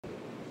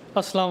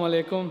Assalamu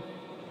alaikum.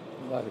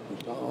 Walaikum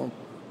salam.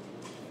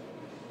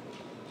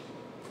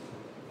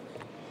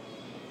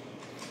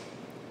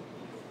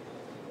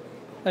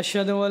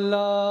 أشهد أن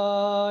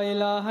لا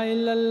إله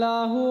إلا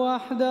الله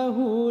وحده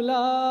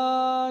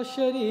لا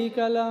شريك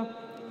له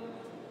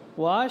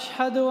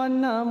وأشهد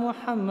أن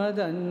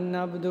محمدًا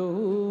عبده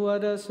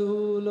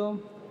ورسوله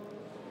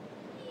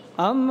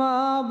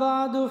أما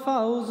بعد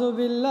فأعوذ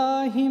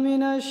بالله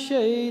من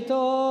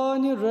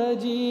الشيطان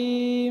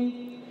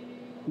الرجيم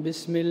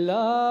بسم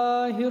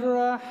الله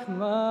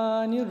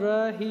الرحمن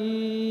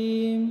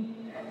الرحيم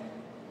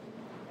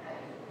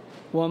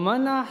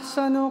ومن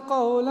أحسن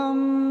قولا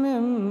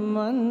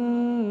ممن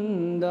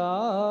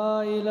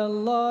دعا إلى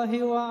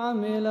الله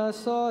وعمل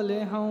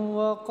صالحا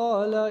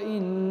وقال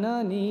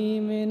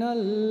إنني من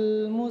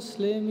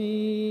المسلمين.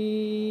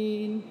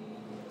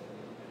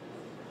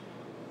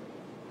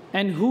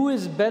 And who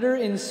is better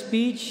in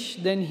speech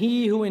than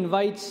he who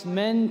invites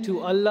men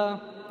to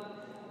Allah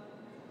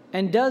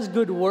and does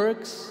good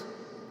works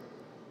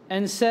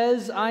and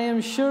says, I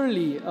am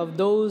surely of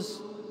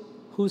those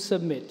who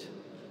submit.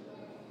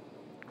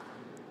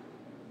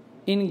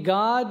 In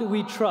God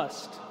we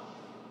trust.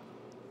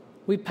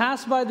 We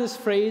pass by this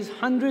phrase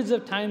hundreds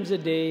of times a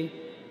day.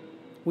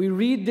 We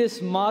read this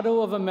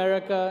motto of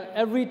America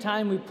every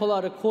time we pull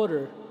out a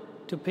quarter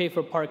to pay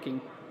for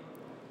parking.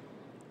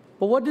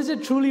 But what does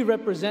it truly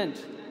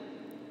represent?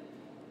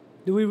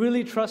 Do we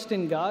really trust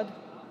in God?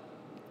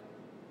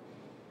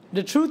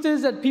 The truth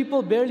is that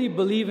people barely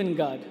believe in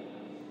God.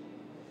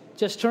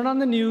 Just turn on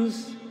the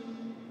news,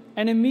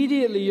 and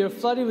immediately you're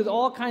flooded with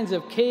all kinds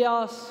of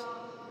chaos,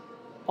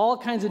 all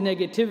kinds of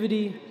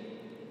negativity,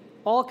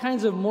 all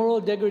kinds of moral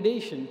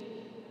degradation.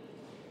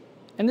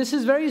 And this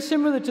is very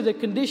similar to the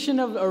condition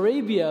of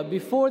Arabia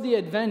before the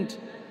advent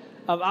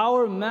of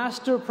our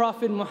master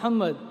prophet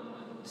Muhammad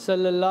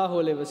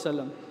sallallahu alaihi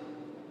wasallam.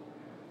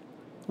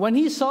 When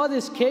he saw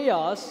this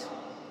chaos,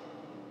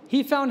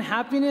 he found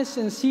happiness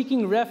in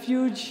seeking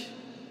refuge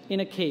in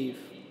a cave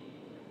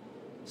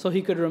so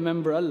he could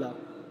remember Allah.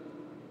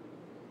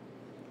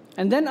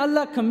 And then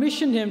Allah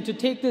commissioned him to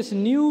take this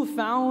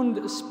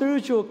newfound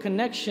spiritual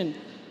connection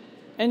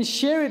and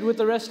share it with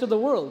the rest of the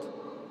world.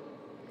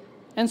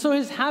 And so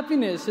his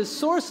happiness, his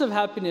source of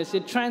happiness,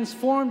 it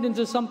transformed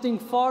into something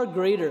far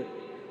greater,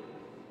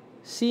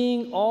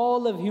 seeing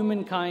all of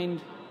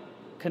humankind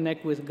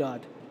connect with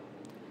God.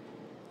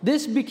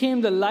 This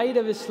became the light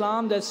of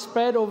Islam that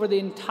spread over the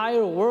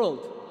entire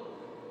world.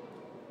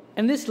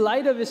 And this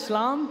light of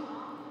Islam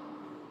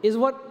is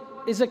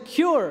what is a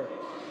cure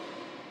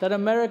that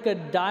America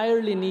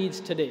direly needs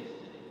today.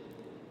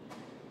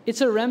 It's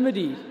a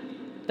remedy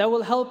that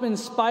will help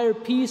inspire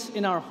peace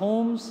in our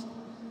homes,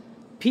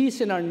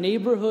 peace in our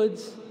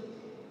neighborhoods,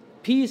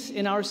 peace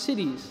in our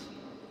cities.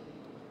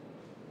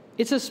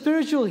 It's a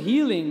spiritual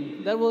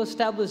healing that will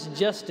establish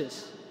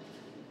justice.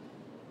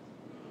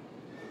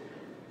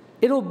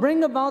 It'll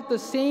bring about the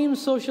same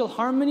social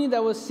harmony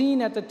that was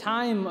seen at the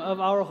time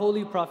of our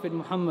holy Prophet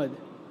Muhammad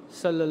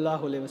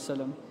sallallahu alaihi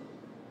wasallam.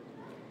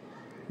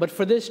 But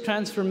for this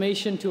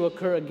transformation to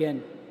occur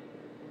again,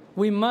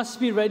 we must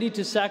be ready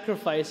to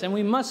sacrifice, and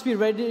we must be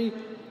ready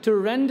to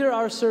render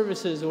our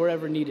services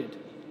wherever needed.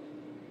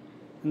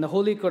 And the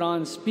Holy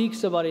Quran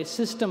speaks about a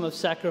system of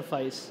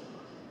sacrifice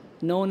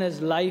known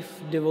as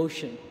life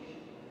devotion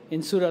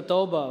in Surah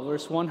Tawbah,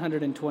 verse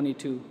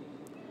 122.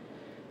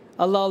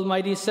 Allah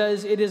Almighty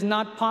says, it is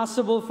not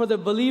possible for the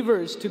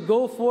believers to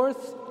go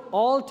forth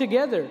all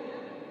together.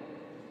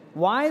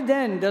 Why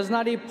then does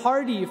not a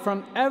party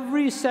from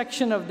every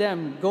section of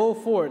them go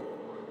forth,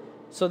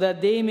 so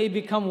that they may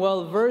become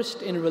well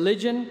versed in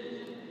religion,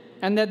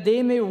 and that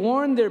they may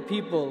warn their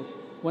people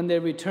when they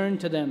return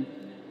to them,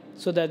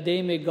 so that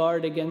they may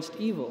guard against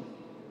evil?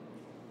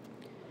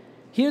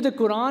 Here the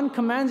Quran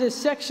commands a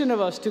section of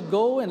us to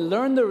go and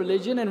learn the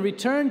religion and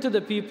return to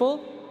the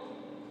people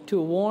to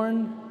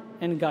warn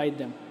and guide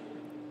them.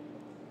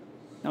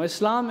 Now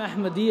Islam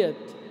Ahmadiyyat,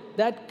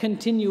 that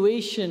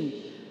continuation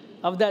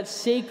of that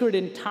sacred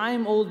and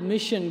time-old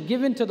mission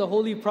given to the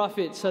Holy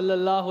Prophet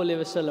sallallahu alaihi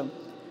wasallam,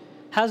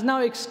 has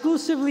now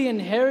exclusively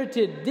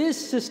inherited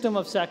this system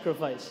of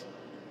sacrifice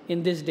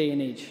in this day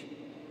and age.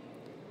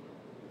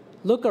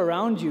 Look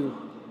around you.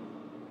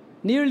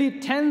 Nearly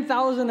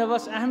 10,000 of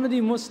us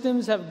Ahmadi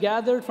Muslims have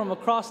gathered from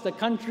across the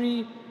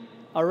country,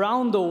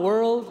 around the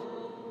world,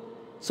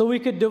 so we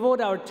could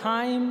devote our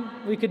time,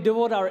 we could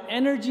devote our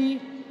energy,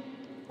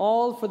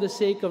 all for the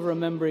sake of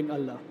remembering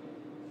Allah.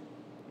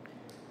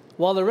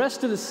 While the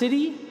rest of the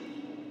city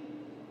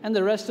and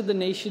the rest of the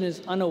nation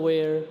is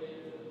unaware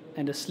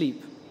and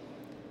asleep.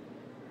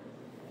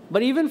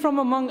 But even from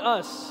among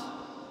us,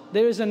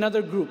 there is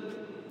another group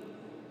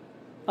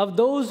of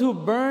those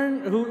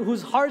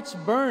whose hearts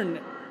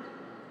burn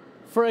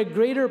for a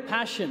greater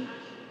passion,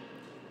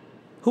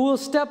 who will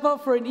step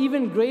up for an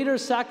even greater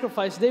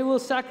sacrifice. They will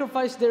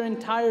sacrifice their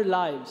entire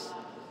lives.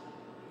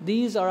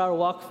 These are our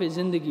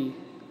waqf-e-zindagi,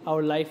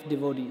 our life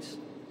devotees.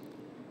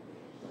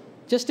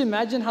 Just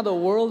imagine how the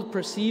world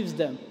perceives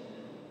them.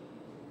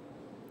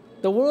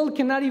 The world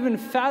cannot even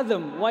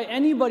fathom why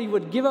anybody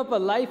would give up a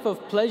life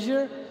of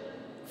pleasure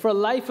for a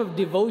life of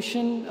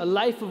devotion, a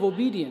life of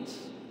obedience.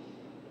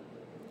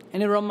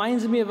 And it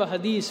reminds me of a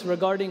hadith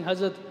regarding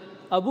Hazrat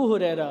Abu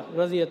Huraira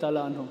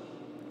radiyallahu anhu.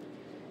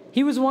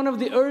 He was one of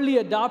the early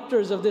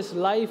adopters of this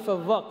life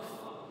of waqf.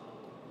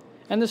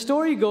 And the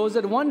story goes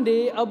that one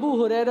day Abu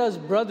Huraira's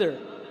brother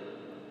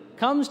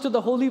comes to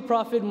the Holy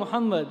Prophet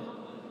Muhammad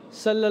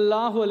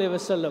sallallahu alaihi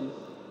wasallam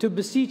to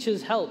beseech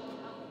his help.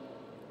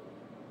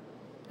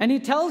 And he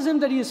tells him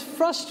that he is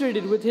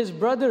frustrated with his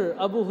brother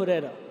Abu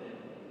Huraira.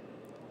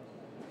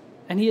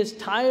 And he is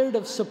tired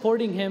of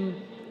supporting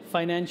him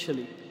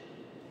financially.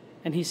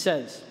 And he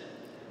says,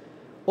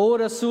 "O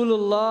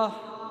Rasulullah,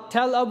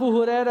 tell Abu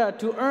Huraira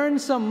to earn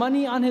some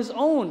money on his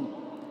own.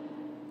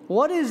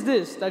 What is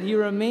this that he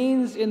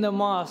remains in the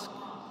mosque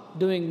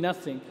doing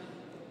nothing?"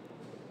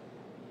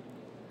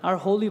 Our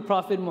Holy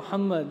Prophet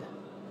Muhammad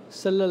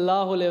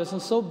sallallahu alaihi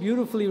wasallam so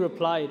beautifully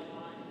replied.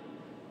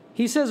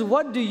 He says,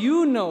 "What do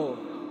you know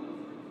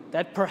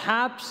that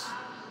perhaps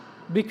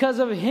because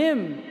of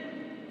him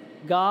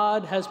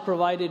God has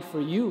provided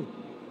for you?"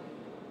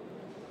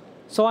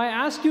 So I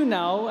ask you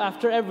now,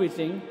 after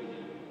everything,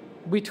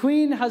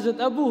 between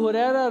Hazrat Abu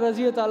Huraira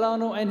radiyallahu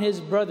anhu and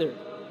his brother,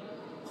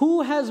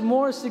 who has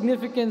more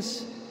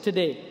significance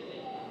today?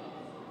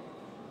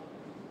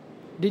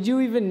 Did you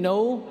even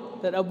know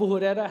that Abu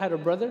Huraira had a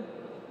brother?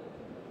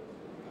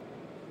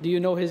 Do you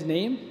know his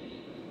name?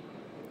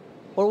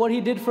 Or what he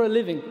did for a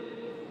living?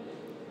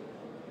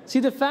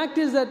 See, the fact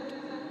is that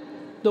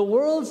the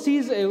world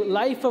sees a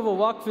life of a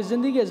waqf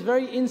zindagi as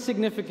very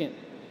insignificant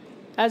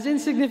as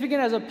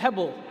a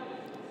pebble.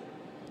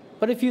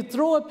 But if you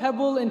throw a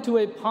pebble into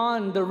a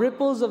pond, the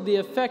ripples of the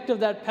effect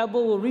of that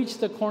pebble will reach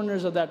the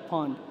corners of that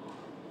pond.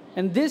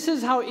 And this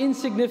is how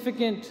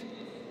insignificant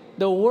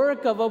the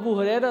work of Abu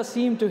Huraira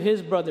seemed to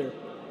his brother,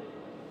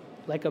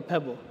 like a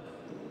pebble.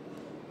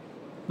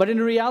 But in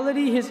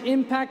reality, his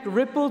impact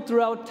rippled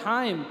throughout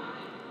time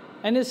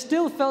and is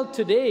still felt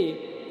today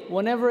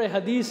whenever a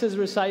hadith is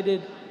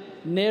recited,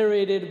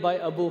 narrated by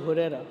Abu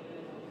Huraira.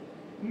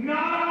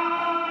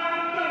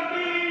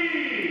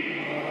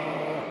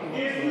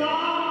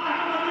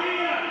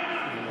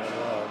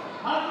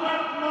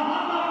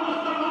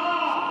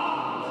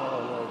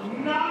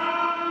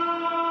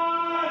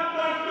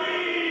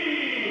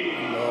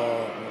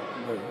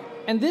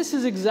 And this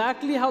is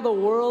exactly how the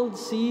world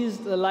sees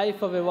the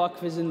life of a waqf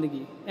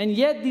zindagi. And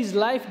yet these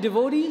life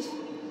devotees,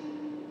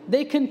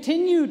 they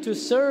continue to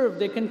serve,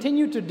 they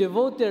continue to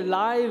devote their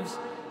lives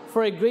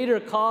for a greater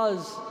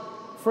cause,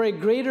 for a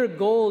greater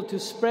goal to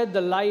spread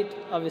the light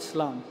of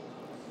Islam.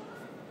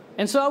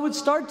 And so I would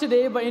start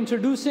today by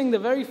introducing the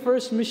very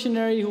first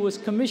missionary who was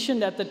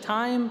commissioned at the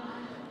time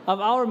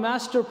of our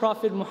Master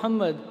Prophet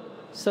Muhammad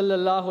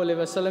sallallahu alaihi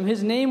wasallam.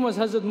 His name was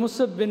Hazrat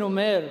Musab bin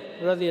Umair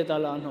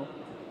radiyallahu anhu.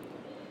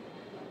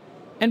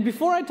 And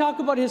before I talk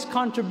about his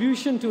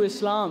contribution to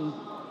Islam,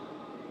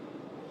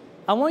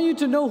 I want you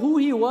to know who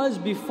he was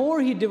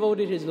before he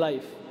devoted his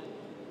life.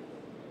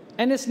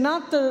 And it's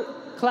not the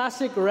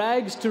classic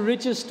rags to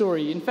riches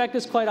story. In fact,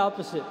 it's quite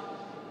opposite.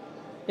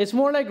 It's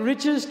more like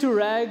riches to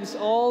rags,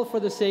 all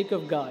for the sake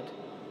of God.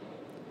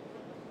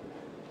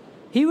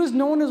 He was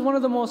known as one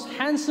of the most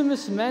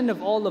handsomest men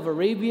of all of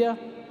Arabia.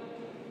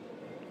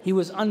 He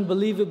was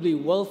unbelievably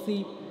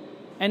wealthy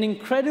and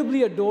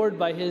incredibly adored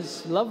by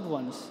his loved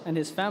ones and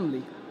his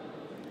family.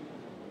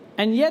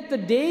 And yet the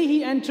day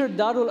he entered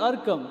Darul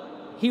Arqam,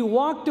 he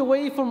walked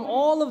away from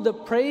all of the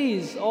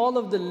praise, all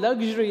of the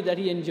luxury that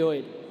he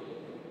enjoyed.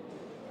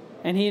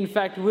 And he in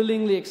fact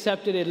willingly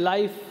accepted a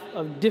life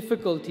of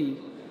difficulty,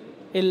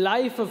 a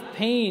life of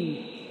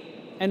pain,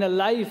 and a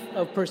life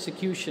of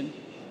persecution.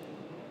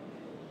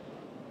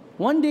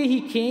 One day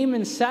he came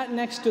and sat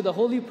next to the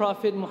Holy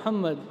Prophet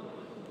Muhammad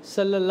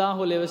sallallahu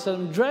alaihi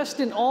wasallam, dressed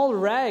in all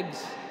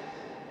rags.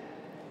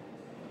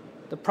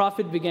 The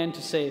Prophet began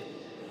to say,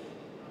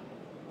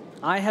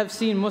 "I have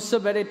seen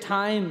Musab at a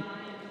time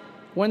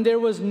when there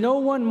was no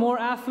one more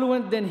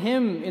affluent than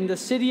him in the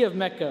city of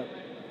Mecca.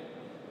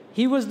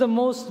 He was the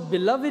most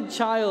beloved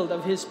child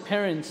of his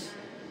parents,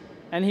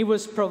 and he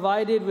was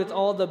provided with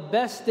all the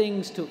best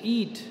things to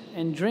eat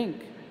and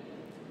drink.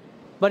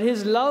 But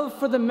his love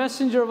for the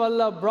Messenger of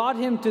Allah brought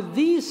him to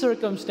these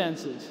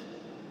circumstances,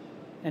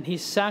 and he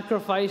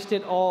sacrificed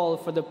it all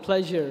for the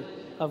pleasure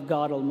of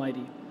God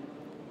Almighty."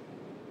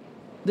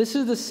 This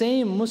is the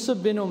same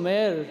Musab bin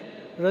Umair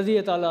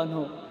radiyallahu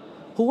anhu,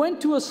 who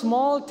went to a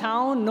small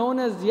town known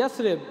as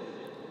Yathrib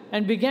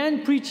and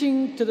began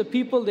preaching to the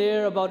people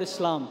there about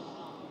Islam.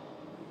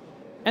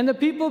 And the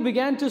people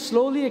began to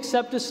slowly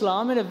accept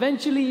Islam and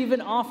eventually even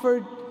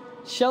offered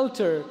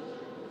shelter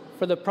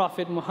for the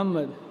Prophet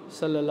Muhammad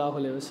sallallahu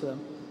alaihi wasallam.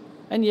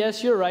 And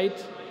yes, you're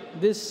right,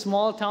 this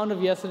small town of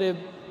Yathrib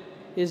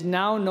is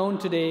now known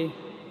today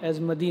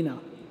as Medina.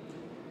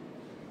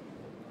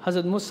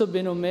 Hazrat Musab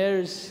bin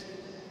Umair's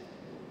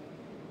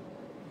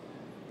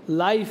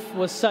life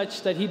was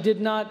such that he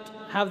did not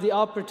have the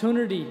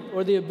opportunity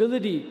or the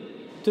ability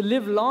to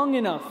live long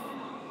enough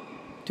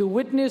to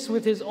witness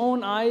with his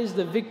own eyes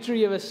the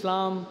victory of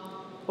Islam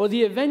or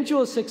the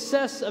eventual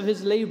success of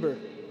his labor.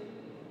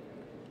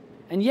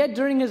 And yet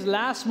during his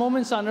last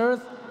moments on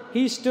earth,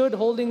 he stood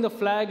holding the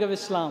flag of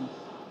Islam.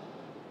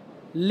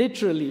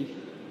 Literally,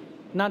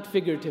 not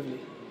figuratively.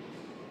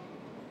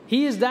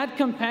 He is that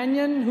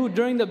companion who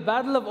during the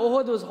Battle of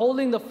Uhud was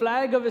holding the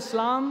flag of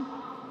Islam,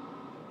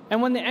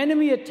 and when the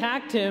enemy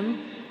attacked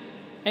him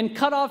and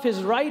cut off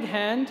his right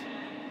hand,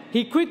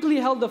 he quickly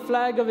held the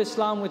flag of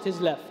Islam with his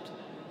left.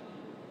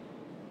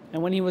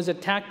 And when he was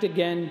attacked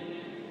again,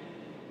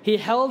 he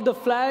held the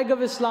flag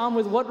of Islam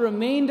with what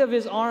remained of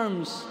his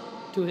arms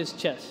to his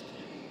chest.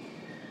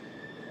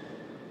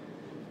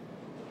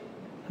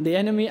 The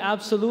enemy,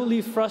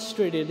 absolutely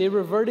frustrated, they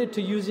reverted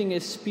to using a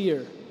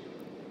spear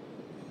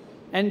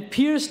and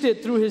pierced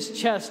it through his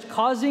chest,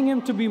 causing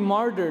him to be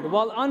martyred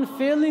while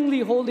unfailingly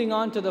holding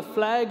on to the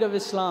flag of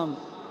Islam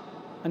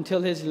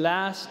until his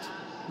last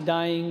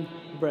dying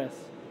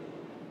breath.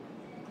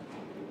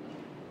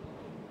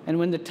 And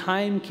when the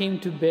time came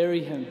to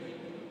bury him,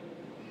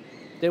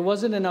 there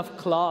wasn't enough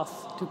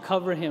cloth to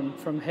cover him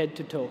from head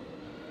to toe,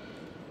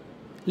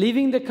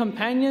 leaving the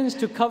companions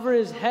to cover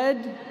his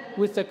head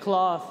with the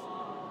cloth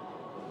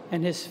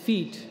and his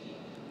feet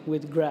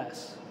with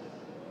grass.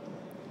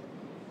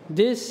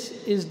 This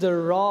is the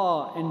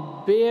raw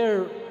and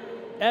bare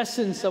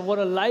essence of what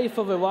a life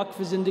of a waqf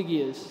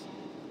zindagi is.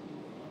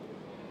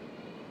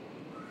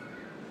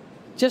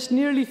 Just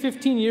nearly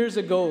 15 years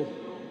ago,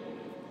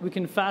 we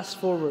can fast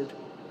forward,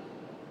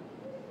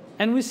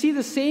 and we see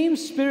the same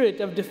spirit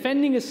of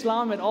defending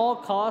Islam at all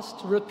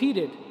costs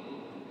repeated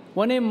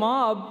when a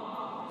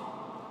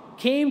mob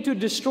came to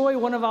destroy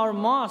one of our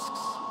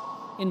mosques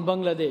in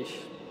Bangladesh.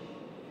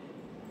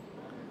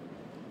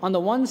 On the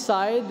one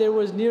side, there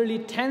was nearly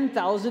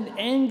 10,000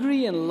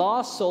 angry and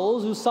lost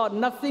souls who sought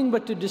nothing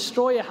but to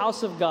destroy a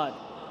house of God.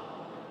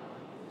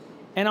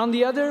 And on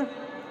the other,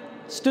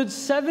 stood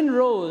 7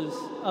 rows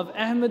of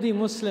Ahmadi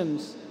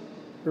Muslims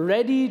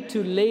ready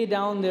to lay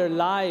down their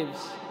lives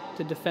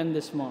to defend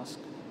this mosque.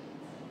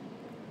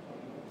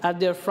 At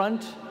their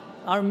front,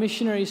 our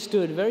missionaries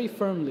stood very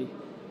firmly,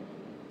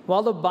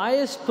 while the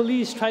biased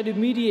police tried to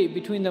mediate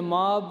between the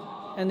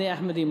mob and the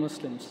Ahmadi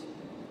Muslims.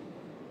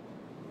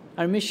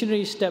 Our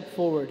missionaries stepped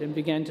forward and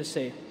began to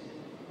say,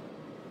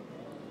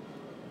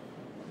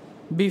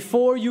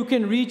 "Before you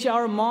can reach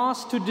our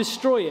mosque to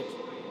destroy it,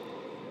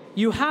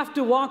 you have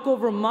to walk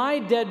over my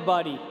dead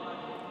body.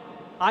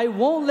 I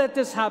won't let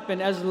this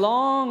happen as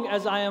long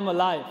as I am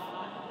alive.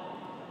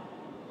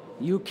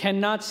 You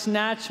cannot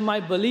snatch my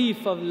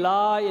belief of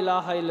La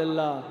ilaha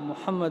illallah,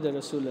 Muhammad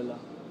Rasulullah."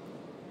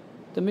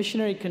 The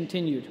missionary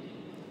continued.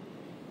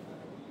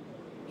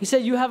 He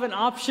said, "You have an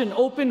option,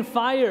 open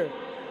fire.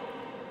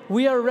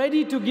 We are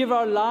ready to give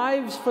our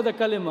lives for the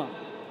kalima.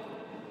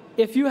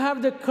 If you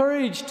have the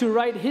courage to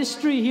write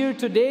history here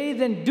today,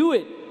 then do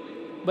it,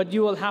 but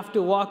you will have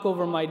to walk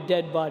over my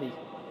dead body.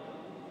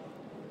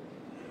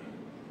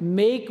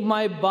 Make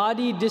my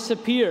body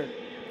disappear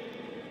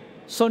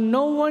so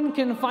no one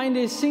can find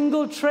a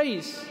single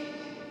trace.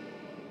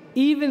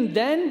 Even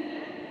then,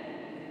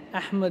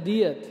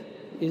 Ahmadiyyat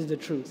is the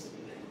truth."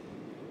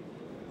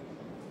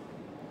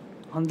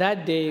 On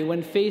that day,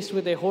 when faced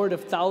with a horde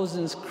of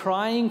thousands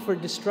crying for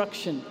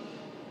destruction,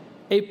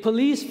 a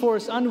police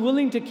force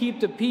unwilling to keep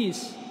the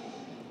peace,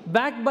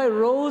 backed by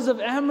rows of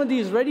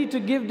Ahmadis ready to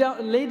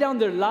lay down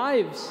their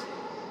lives,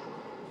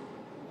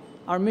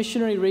 our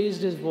missionary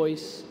raised his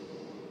voice,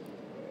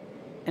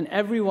 and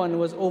everyone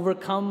was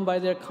overcome by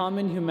their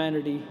common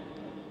humanity,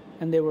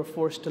 and they were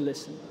forced to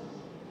listen.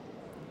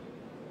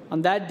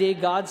 On that day,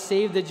 God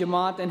saved the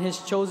Jamaat and His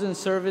chosen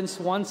servants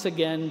once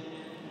again.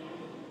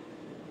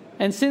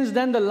 And since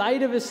then, the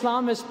light of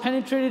Islam has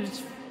penetrated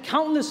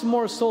countless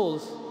more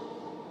souls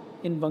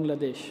in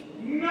Bangladesh.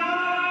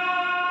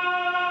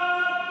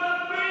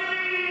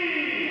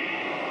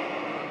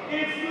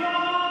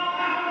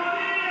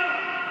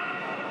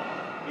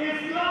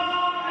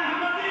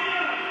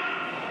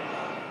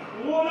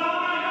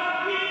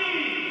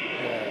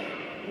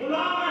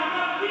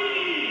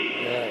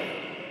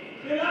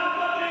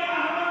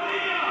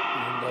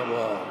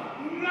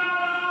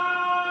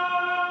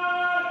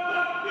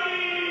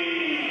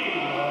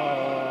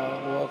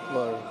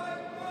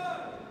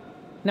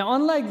 Now,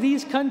 unlike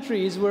these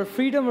countries where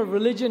freedom of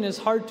religion is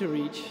hard to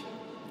reach,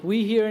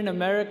 we here in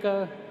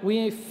America,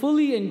 we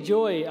fully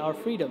enjoy our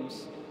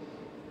freedoms.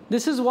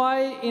 This is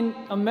why in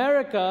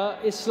America,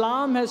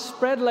 Islam has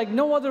spread like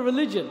no other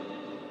religion.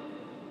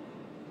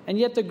 And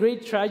yet the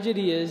great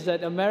tragedy is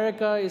that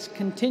America is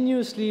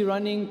continuously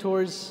running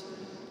towards,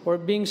 or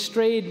being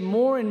strayed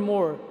more and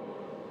more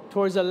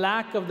towards a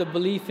lack of the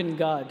belief in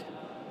God.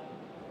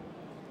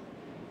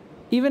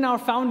 Even our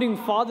founding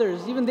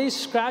fathers, even they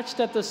scratched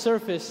at the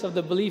surface of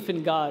the belief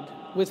in God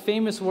with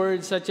famous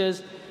words such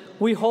as,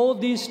 "We hold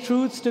these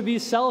truths to be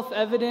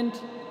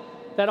self-evident,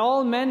 that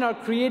all men are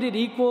created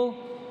equal,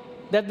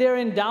 that they are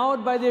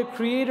endowed by their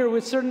Creator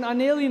with certain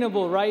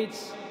unalienable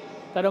rights,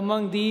 that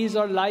among these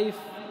are life,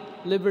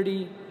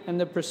 liberty, and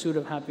the pursuit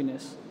of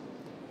happiness."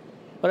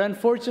 But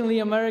unfortunately,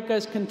 America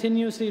is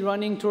continuously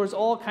running towards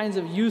all kinds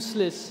of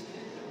useless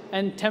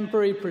and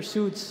temporary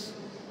pursuits.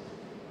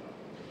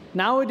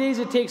 Nowadays,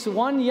 it takes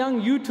one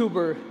young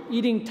YouTuber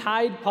eating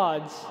Tide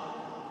Pods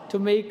to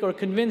make or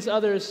convince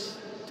others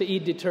to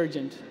eat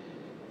detergent.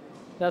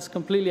 That's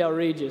completely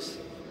outrageous.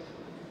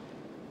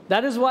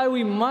 That is why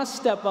we must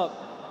step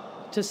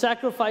up to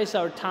sacrifice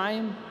our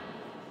time,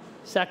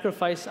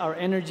 sacrifice our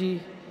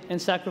energy,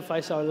 and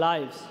sacrifice our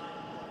lives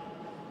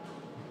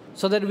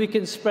so that we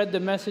can spread the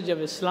message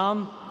of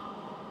Islam,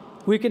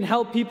 we can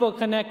help people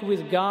connect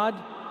with God,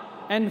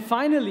 and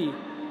finally,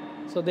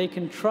 so they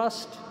can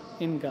trust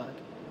in God.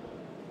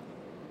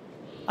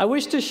 I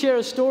wish to share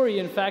a story,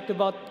 in fact,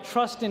 about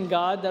trust in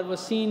God that was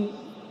seen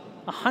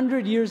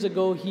 100 years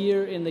ago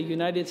here in the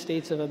United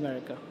States of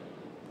America.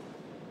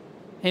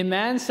 A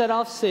man set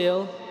off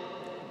sail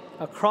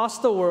across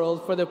the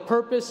world for the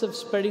purpose of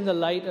spreading the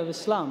light of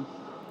Islam.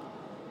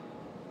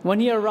 When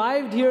he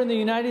arrived here in the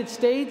United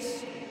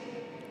States,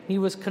 he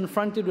was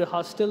confronted with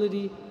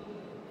hostility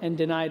and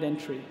denied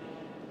entry.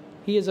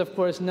 He is, of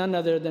course, none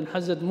other than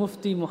Hazrat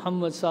Mufti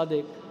Muhammad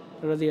Sadiq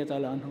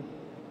radiyallahu anhu.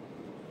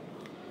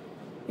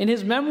 In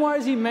his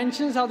memoirs, he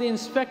mentions how the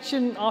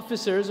inspection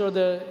officers or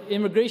the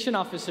immigration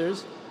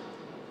officers,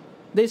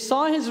 they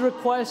saw his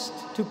request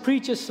to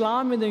preach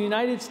Islam in the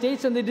United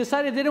States and they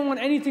decided they didn't want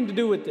anything to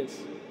do with this.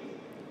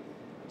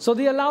 So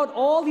they allowed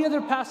all the other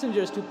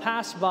passengers to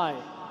pass by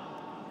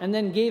and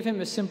then gave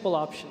him a simple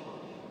option.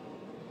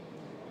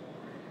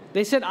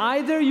 They said,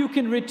 either you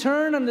can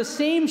return on the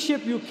same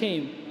ship you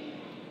came,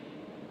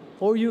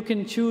 or you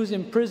can choose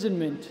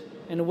imprisonment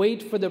and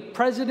wait for the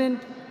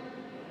president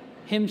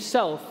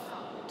himself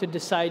to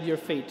decide your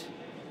fate.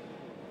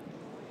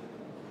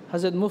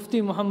 Hazrat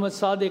Mufti Muhammad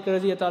Sadiq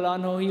radiyallahu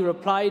anhu, he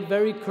replied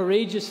very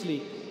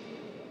courageously.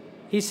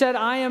 He said,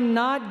 I am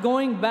not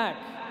going back,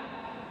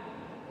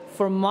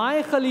 for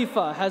my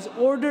Khalifa has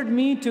ordered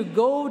me to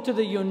go to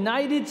the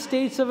United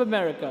States of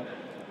America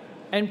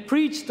and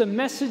preach the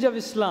message of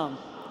Islam.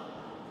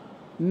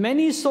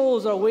 Many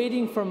souls are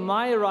waiting for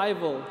my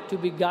arrival to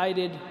be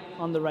guided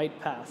on the right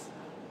path.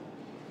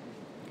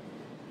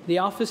 The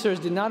officers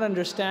did not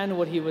understand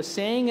what he was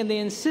saying, and they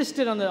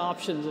insisted on the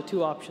options, the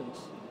two options.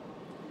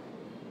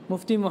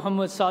 Mufti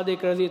Muhammad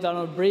Sadiq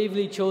radiyallahu anhu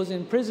bravely chose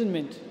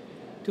imprisonment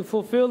to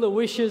fulfill the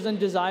wishes and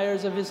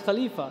desires of his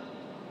Khalifa.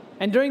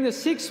 And during the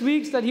 6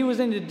 weeks that he was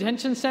in the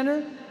detention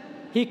center,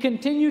 he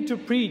continued to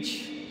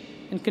preach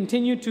and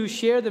continued to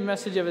share the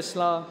message of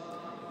Islam,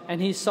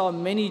 and he saw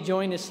many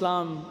join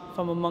Islam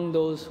from among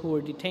those who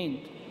were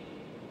detained.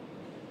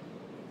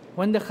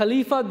 When the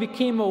Khalifa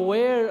became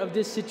aware of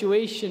this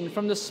situation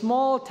from the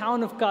small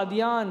town of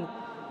Qadian,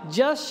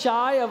 just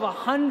shy of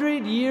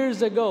 100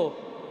 years ago,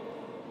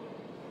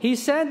 he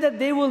said that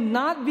they will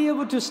not be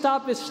able to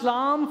stop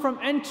Islam from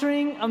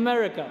entering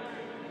America.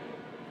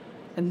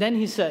 And then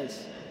he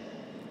says,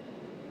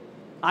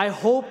 I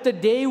hope the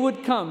day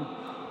would come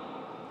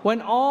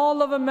when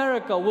all of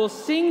America will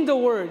sing the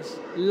words,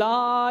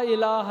 La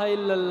ilaha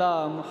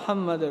illallah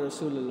Muhammad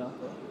Rasulullah.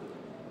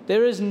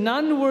 There is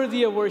none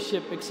worthy of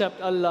worship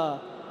except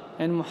Allah,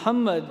 and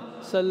Muhammad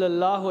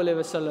sallallahu alaihi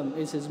wasallam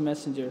is his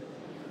messenger.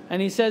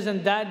 And he says,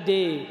 and that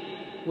day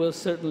will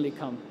certainly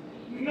come.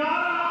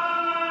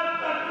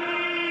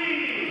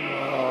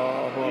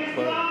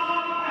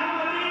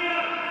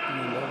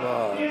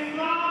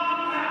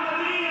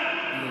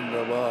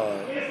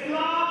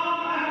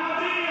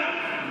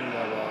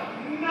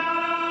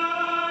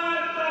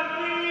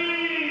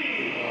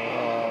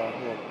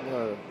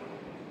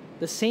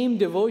 The same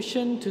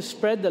devotion to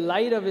spread the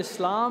light of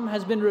Islam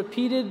has been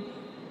repeated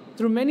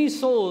through many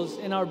souls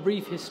in our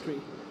brief history.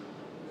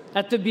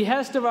 At the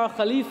behest of our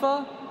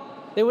Khalifa,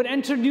 they would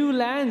enter new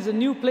lands and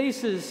new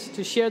places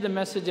to share the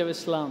message of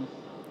Islam.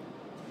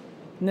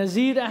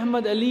 Nazir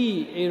Ahmad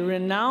Ali, a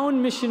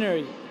renowned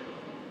missionary,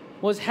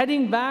 was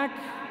heading back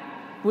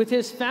with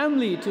his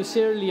family to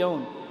Sierra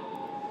Leone.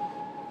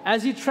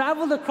 As he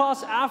traveled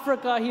across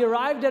Africa, he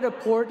arrived at a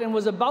port and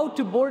was about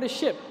to board a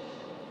ship.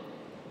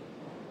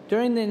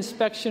 During the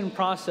inspection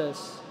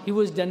process, he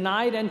was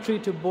denied entry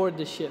to board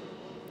the ship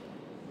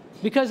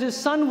because his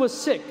son was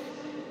sick.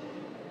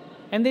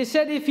 And they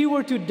said if he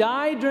were to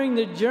die during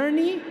the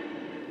journey,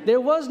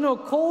 there was no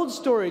cold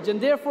storage, and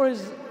therefore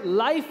his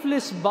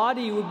lifeless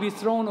body would be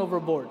thrown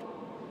overboard.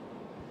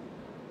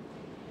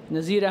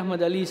 Nazir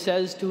Ahmad Ali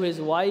says to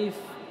his wife,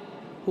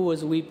 who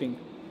was weeping,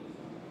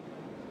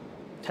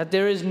 that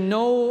there is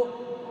no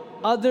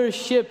other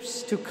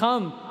ships to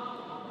come,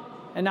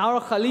 and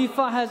our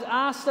Khalifa has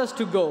asked us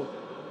to go.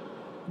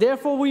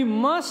 Therefore, we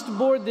must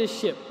board this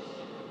ship.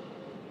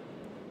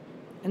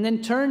 And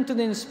then turned to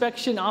the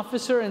inspection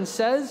officer and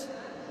says,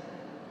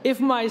 if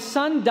my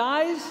son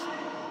dies,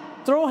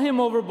 throw him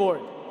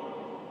overboard.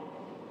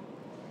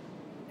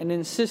 And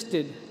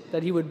insisted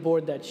that he would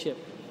board that ship.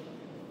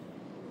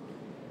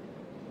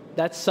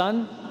 That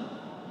son,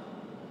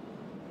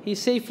 he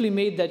safely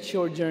made that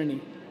short journey.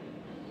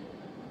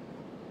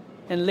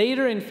 And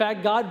later, in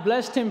fact, God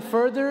blessed him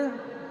further,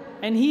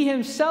 and he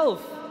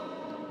himself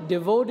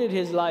devoted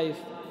his life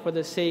for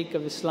the sake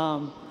of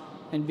Islam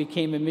and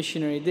became a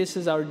missionary. This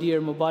is our dear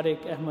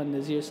Mubarak Ahmad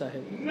Nazir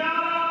Sahib.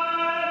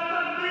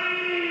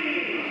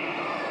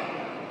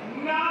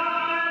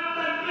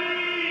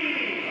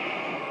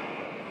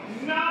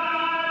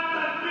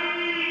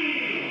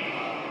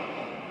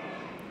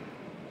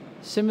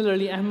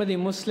 Similarly, Ahmadi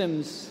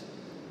Muslims,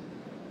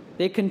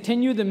 they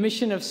continue the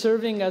mission of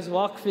serving as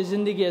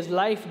waqf-e-zindagi, as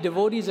life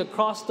devotees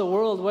across the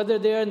world, whether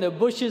they're in the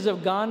bushes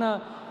of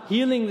Ghana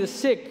healing the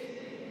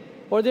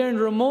sick, or they're in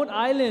remote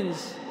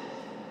islands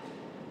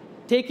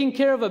taking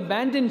care of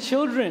abandoned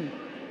children,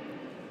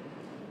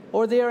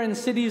 or they are in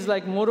cities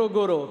like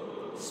Morogoro,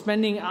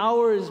 spending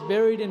hours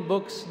buried in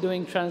books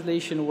doing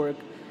translation work.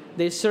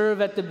 They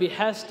serve at the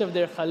behest of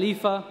their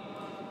Khalifa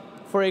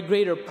for a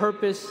greater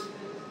purpose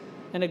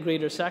and a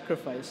greater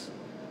sacrifice.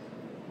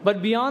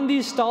 But beyond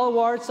these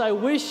stalwarts, I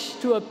wish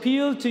to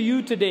appeal to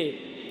you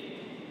today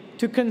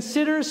to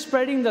consider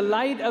spreading the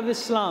light of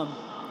Islam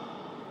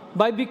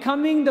by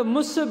becoming the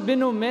Musab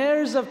bin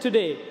Umairs of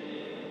today,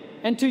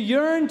 and to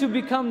yearn to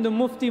become the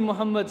Mufti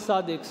Muhammad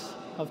Sadiqs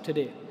of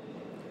today.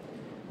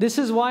 This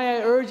is why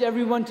I urge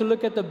everyone to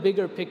look at the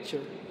bigger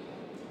picture.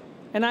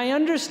 And I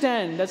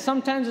understand that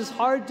sometimes it's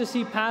hard to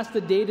see past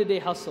the day-to-day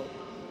hustle.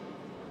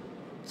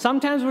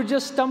 Sometimes we're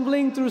just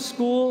stumbling through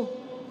school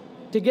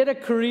to get a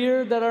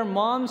career that our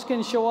moms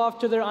can show off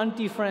to their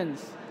auntie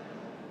friends.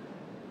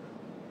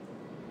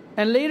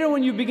 And later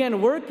when you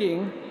begin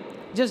working,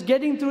 just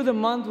getting through the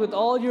month with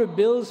all your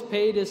bills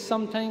paid is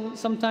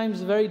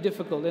sometimes very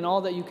difficult in all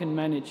that you can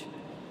manage.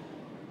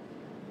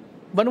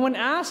 But when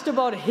asked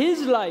about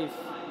his life,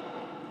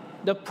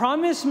 the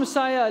promised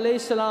Messiah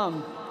alayhi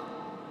salam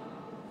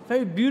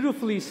very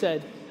beautifully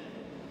said,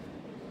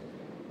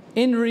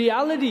 in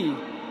reality,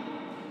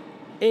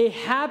 a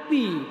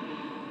happy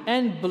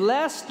and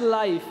blessed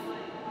life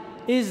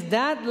is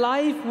that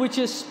life which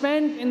is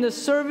spent in the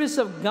service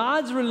of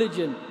God's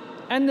religion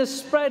and the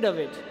spread of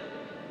it.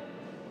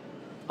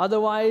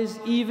 Otherwise,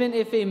 even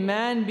if a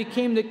man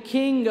became the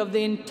king of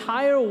the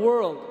entire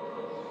world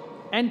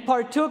and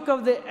partook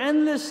of the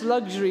endless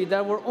luxury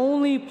that were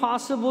only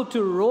possible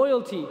to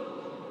royalty,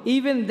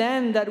 even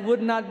then that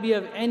would not be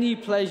of any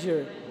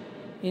pleasure.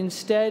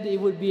 Instead, it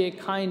would be a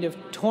kind of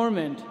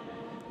torment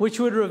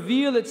which would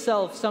reveal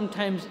itself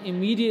sometimes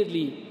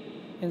immediately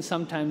and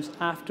sometimes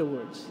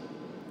afterwards.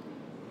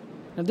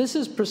 Now this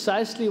is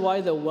precisely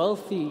why the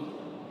wealthy,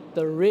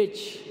 the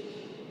rich,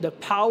 the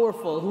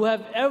powerful, who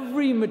have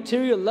every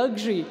material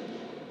luxury,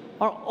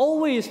 are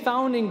always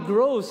found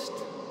engrossed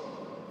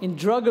in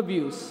drug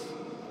abuse,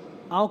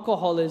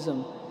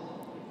 alcoholism,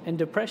 and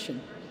depression.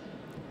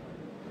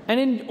 And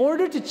in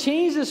order to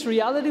change this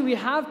reality, we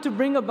have to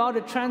bring about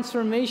a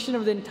transformation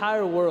of the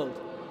entire world.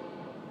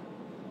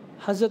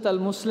 Hazrat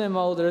al-Muslim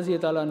Maud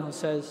Radhiyallahu anhu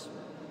says,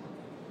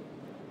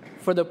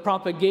 for the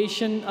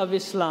propagation of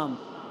Islam,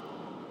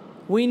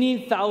 we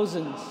need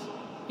thousands.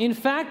 In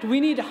fact,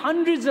 we need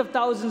hundreds of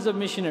thousands of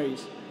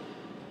missionaries.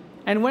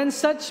 And when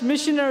such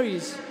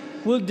missionaries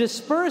will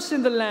disperse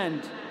in the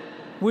land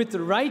with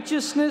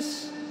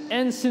righteousness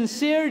and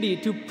sincerity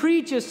to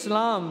preach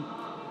Islam,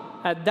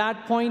 at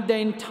that point the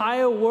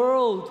entire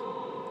world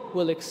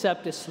will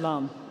accept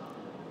Islam.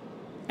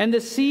 And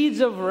the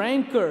seeds of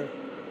rancor,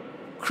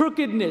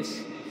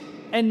 crookedness,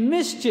 and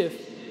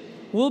mischief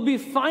will be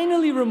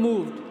finally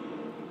removed,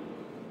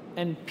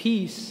 and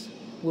peace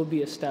will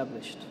be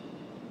established.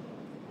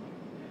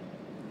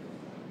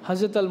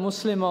 Hazrat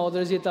al-Muslim Maud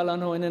Radhiyallahu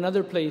anhu in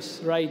another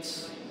place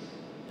writes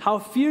how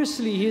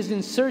fiercely he is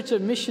in search of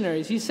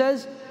missionaries. He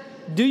says,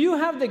 do you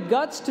have the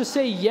guts to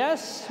say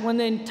yes when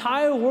the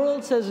entire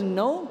world says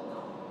no?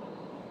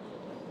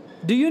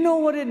 Do you know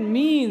what it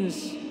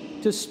means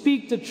to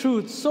speak the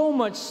truth so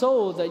much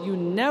so that you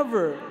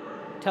never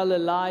tell a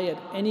lie at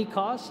any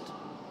cost?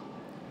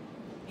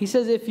 He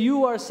says, if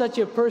you are such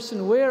a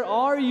person, where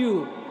are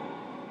you?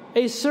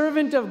 A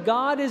servant of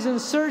God is in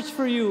search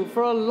for you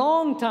for a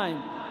long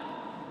time.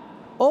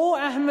 O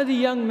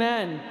Ahmadi young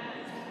man,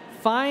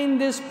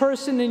 find this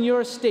person in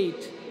your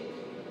state,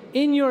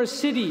 in your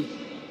city,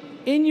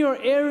 in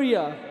your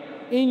area,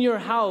 in your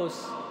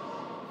house,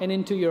 and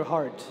into your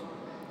heart.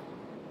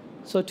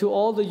 So to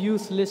all the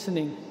youth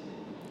listening,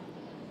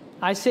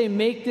 I say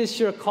make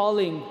this your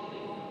calling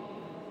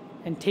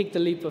and take the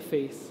leap of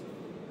faith.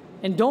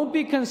 And don't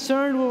be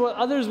concerned with what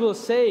others will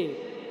say.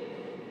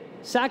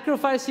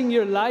 Sacrificing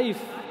your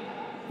life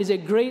is a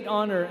great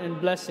honor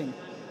and blessing.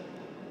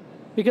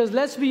 Because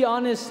let's be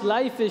honest,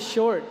 life is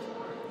short.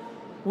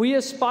 We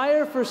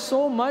aspire for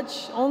so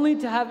much only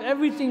to have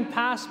everything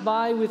pass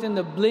by within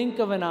the blink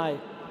of an eye.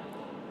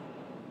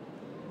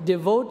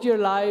 Devote your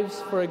lives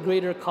for a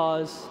greater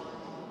cause,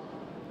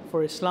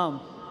 for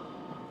Islam.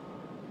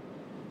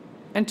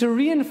 And to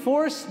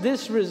reinforce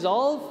this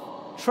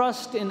resolve,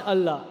 trust in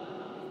Allah.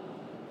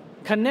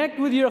 Connect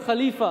with your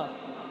Khalifa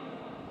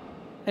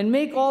and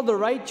make all the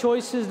right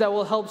choices that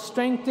will help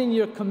strengthen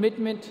your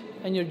commitment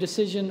and your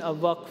decision of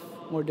waqf,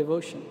 or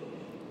devotion.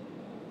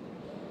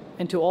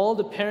 And to all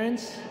the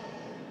parents,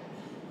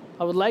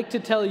 I would like to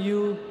tell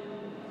you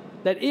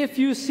that if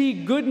you see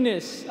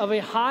goodness of a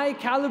high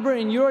caliber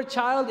in your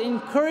child,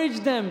 encourage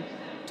them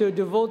to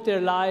devote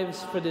their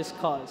lives for this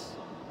cause.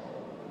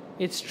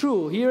 It's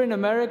true, here in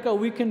America,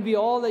 we can be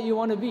all that you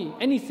want to be,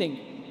 anything.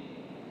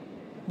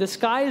 The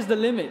sky is the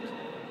limit.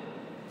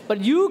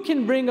 But you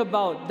can bring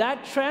about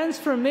that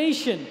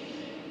transformation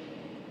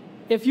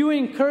if you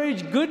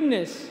encourage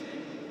goodness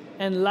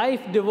and life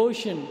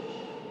devotion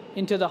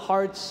into the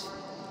hearts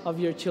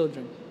of your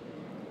children.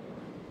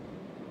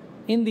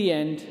 In the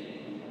end,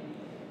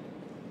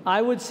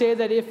 I would say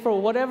that if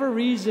for whatever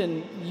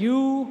reason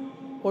you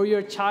or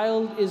your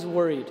child is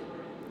worried,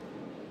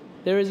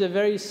 there is a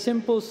very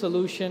simple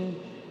solution.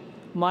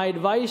 My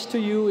advice to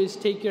you is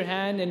take your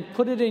hand and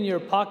put it in your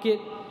pocket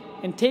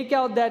and take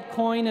out that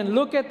coin and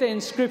look at the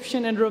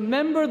inscription and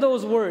remember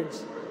those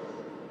words.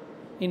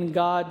 In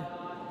God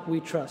we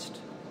trust.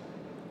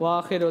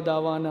 Wa akhiru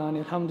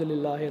dawana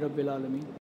alhamdulillahi rabbil alameen.